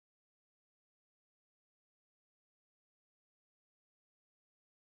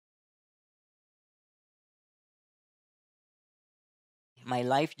my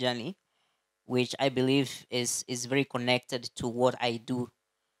life journey, which I believe is very connected to what I do,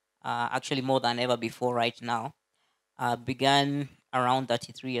 actually more than ever before right now, began around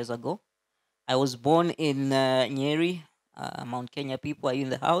 33 years ago. I was born in Nyeri, Mount Kenya. People, are you in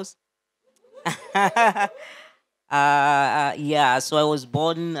the house? Yeah, so I was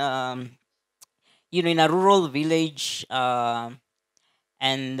born, in a rural village, and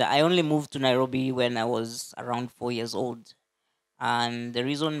I only moved to Nairobi when I was around 4 years old. And the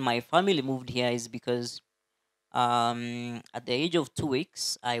reason my family moved here is because at the age of 2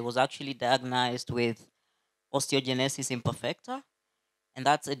 weeks, I was actually diagnosed with osteogenesis imperfecta, and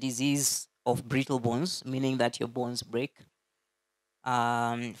that's a disease of brittle bones, meaning that your bones break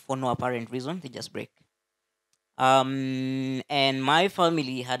for no apparent reason, they just break. And my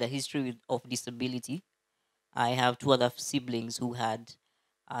family had a history of disability. I have two other siblings who had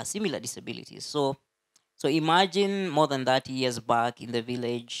similar disabilities. So imagine more than 30 years back in the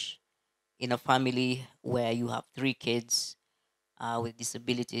village, in a family where you have three kids with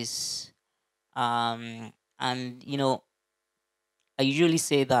disabilities. And I usually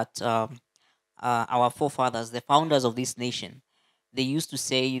say that our forefathers, the founders of this nation, they used to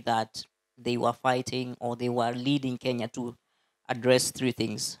say that they were fighting or they were leading Kenya to address three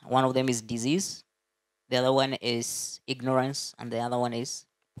things. One of them is disease, the other one is ignorance, and the other one is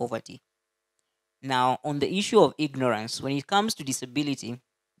poverty. Now, on the issue of ignorance, when it comes to disability,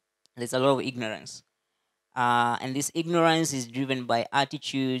 there's a lot of ignorance. And this ignorance is driven by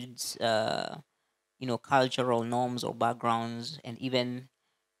attitudes, cultural norms or backgrounds, and even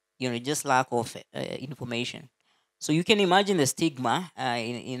just lack of information. So you can imagine the stigma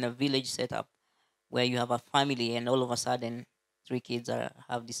in a village setup where you have a family and all of a sudden three kids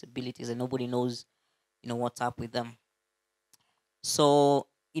have disabilities and nobody knows what's up with them. So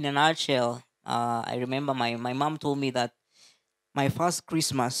in a nutshell, I remember my mom told me that my first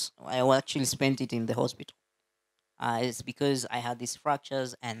Christmas I actually spent it in the hospital. It's because I had these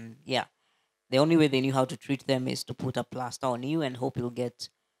fractures, and yeah, the only way they knew how to treat them is to put a plaster on you and hope you'll get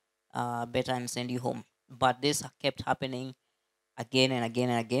better and send you home. But this kept happening again and again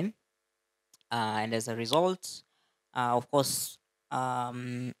and again. And as a result, of course,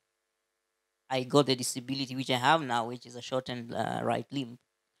 um, I got the disability which I have now, which is a shortened right limb.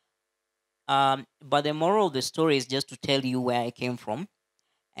 But the moral of the story is just to tell you where I came from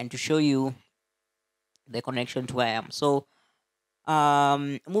and to show you the connection to where I am. So,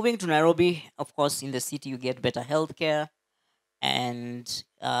 moving to Nairobi, of course, in the city, you get better healthcare, and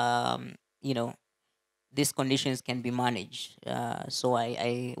you know these conditions can be managed. So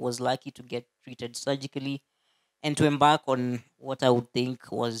I was lucky to get treated surgically and to embark on what I would think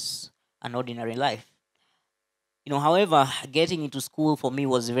was an ordinary life. However, getting into school for me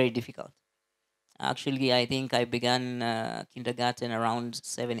was very difficult. Actually, I think I began kindergarten around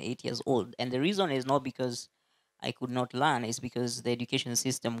 7, 8 years old, and the reason is not because I could not learn; it's because the education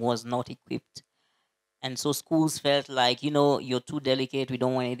system was not equipped, and so schools felt like you're too delicate. We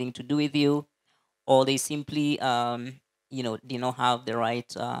don't want anything to do with you, or they simply did not have the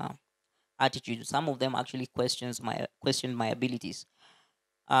right attitude. Some of them actually questioned my abilities.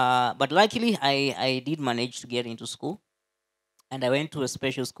 But luckily, I did manage to get into school, and I went to a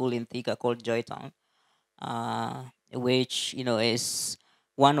special school in Thika called Joytown, uh, which is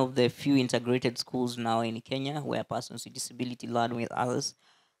one of the few integrated schools now in Kenya where persons with disability learn with others.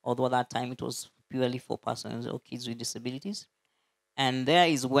 Although at that time it was purely for persons or kids with disabilities, and there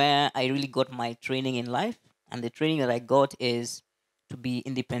is where I really got my training in life. And the training that I got is to be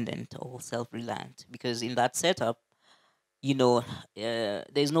independent or self-reliant, because in that setup,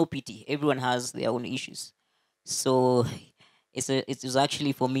 there's no pity. Everyone has their own issues. So it was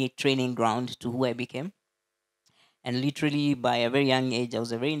actually for me training ground to who I became. And literally by a very young age, I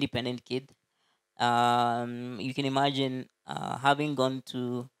was a very independent kid. You can imagine having gone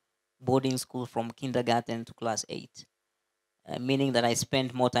to boarding school from kindergarten to class 8, meaning that I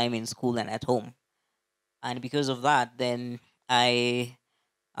spent more time in school than at home. And because of that, then I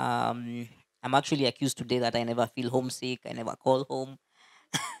um, I'm actually accused today that I never feel homesick. I never call home,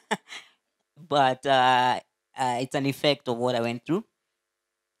 but it's an effect of what I went through.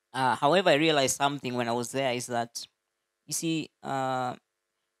 However, I realized something when I was there is that you see,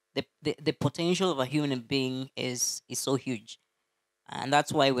 the potential of a human being is so huge, and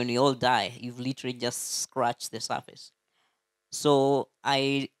that's why when we all die, you've literally just scratched the surface. So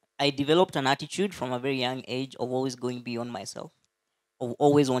I developed an attitude from a very young age of always going beyond myself, of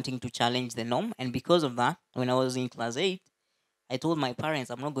always wanting to challenge the norm. And because of that, when I was in class 8, I told my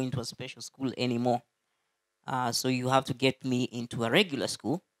parents I'm not going to a special school anymore. So you have to get me into a regular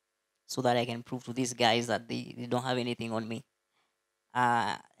school so that I can prove to these guys that they don't have anything on me.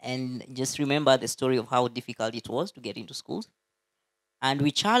 And just remember the story of how difficult it was to get into schools. And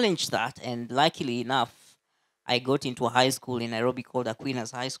we challenged that. And luckily enough, I got into a high school in Nairobi called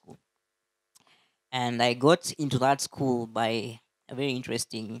Aquinas High School. And I got into that school by a very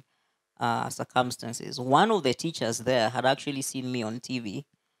interesting circumstances. One of the teachers there had actually seen me on TV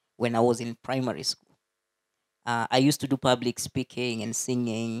when I was in primary school. I used to do public speaking and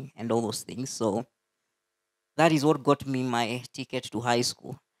singing and all those things. So that is what got me my ticket to high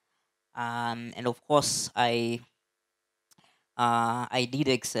school. And of course, I did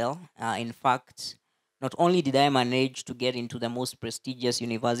excel. In fact, not only did I manage to get into the most prestigious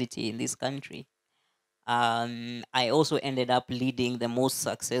university in this country, I also ended up leading the most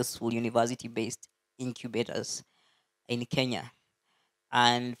successful university based incubators in Kenya.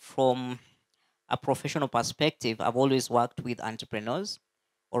 And from a professional perspective, I've always worked with entrepreneurs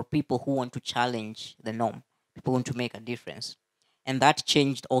or people who want to challenge the norm, people who want to make a difference. And that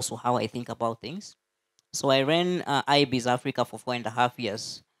changed also how I think about things. So I ran IBIS Africa for 4.5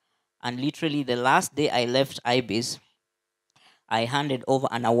 years. And literally, the last day I left IBIS, I handed over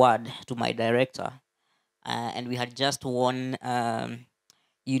an award to my director. And we had just won, an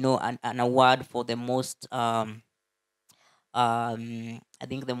award for the most I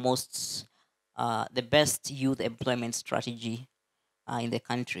think the best youth employment strategy in the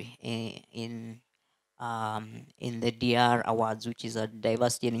country in the DR Awards, which is a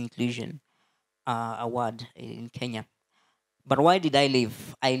diversity and inclusion award in Kenya. But why did I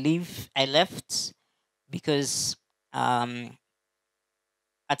leave? I left because um,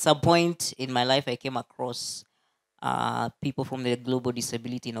 at some point in my life I came across people from the Global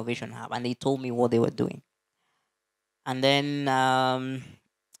Disability Innovation Hub, and they told me what they were doing. And then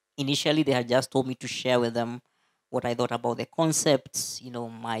initially they had just told me to share with them what I thought about the concepts,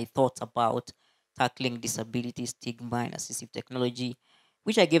 my thoughts about tackling disability stigma and assistive technology,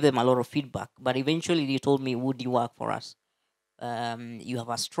 which I gave them a lot of feedback. But eventually they told me, would you work for us? You have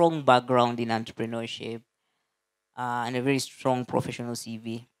a strong background in entrepreneurship and a very strong professional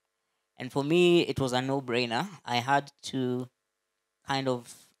CV. And for me, it was a no brainer. I had to kind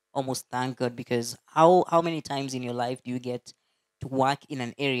of almost thank God, because how many times in your life do you get to work in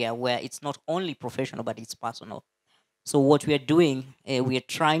an area where it's not only professional but it's personal? So what we are doing, we are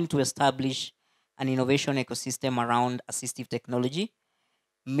trying to establish an innovation ecosystem around assistive technology,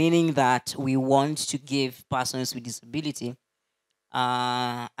 meaning that we want to give persons with disability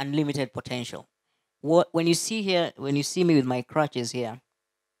unlimited potential. When you see here, when you see me with my crutches here,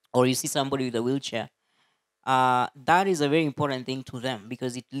 or you see somebody with a wheelchair, that is a very important thing to them,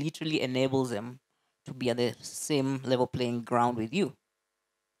 because it literally enables them to be at the same level playing ground with you.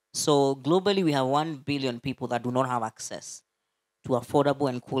 So globally, we have 1 billion people that do not have access to affordable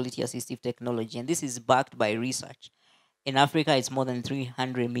and quality assistive technology. And this is backed by research. In Africa, it's more than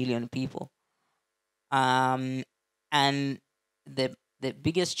 300 million people. Um, and the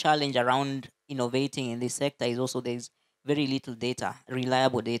biggest challenge around innovating in this sector is also there's very little data,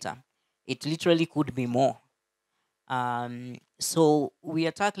 reliable data. It literally could be more. So we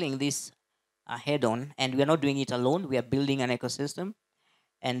are tackling this head on, and we are not doing it alone. We are building an ecosystem.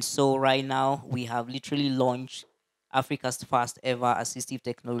 And so right now we have literally launched Africa's first ever assistive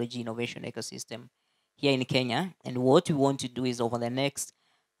technology innovation ecosystem here in Kenya. And what we want to do is, over the next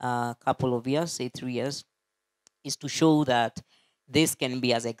couple of years, say 3 years, is to show that this can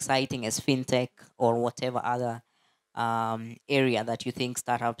be as exciting as fintech or whatever other area that you think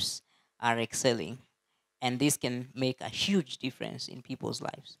startups are excelling. And this can make a huge difference in people's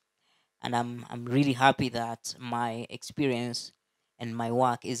lives. And I'm really happy that my experience and my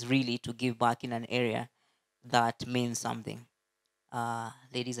work is really to give back in an area that means something.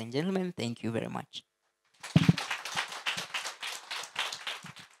 Ladies and gentlemen, thank you very much.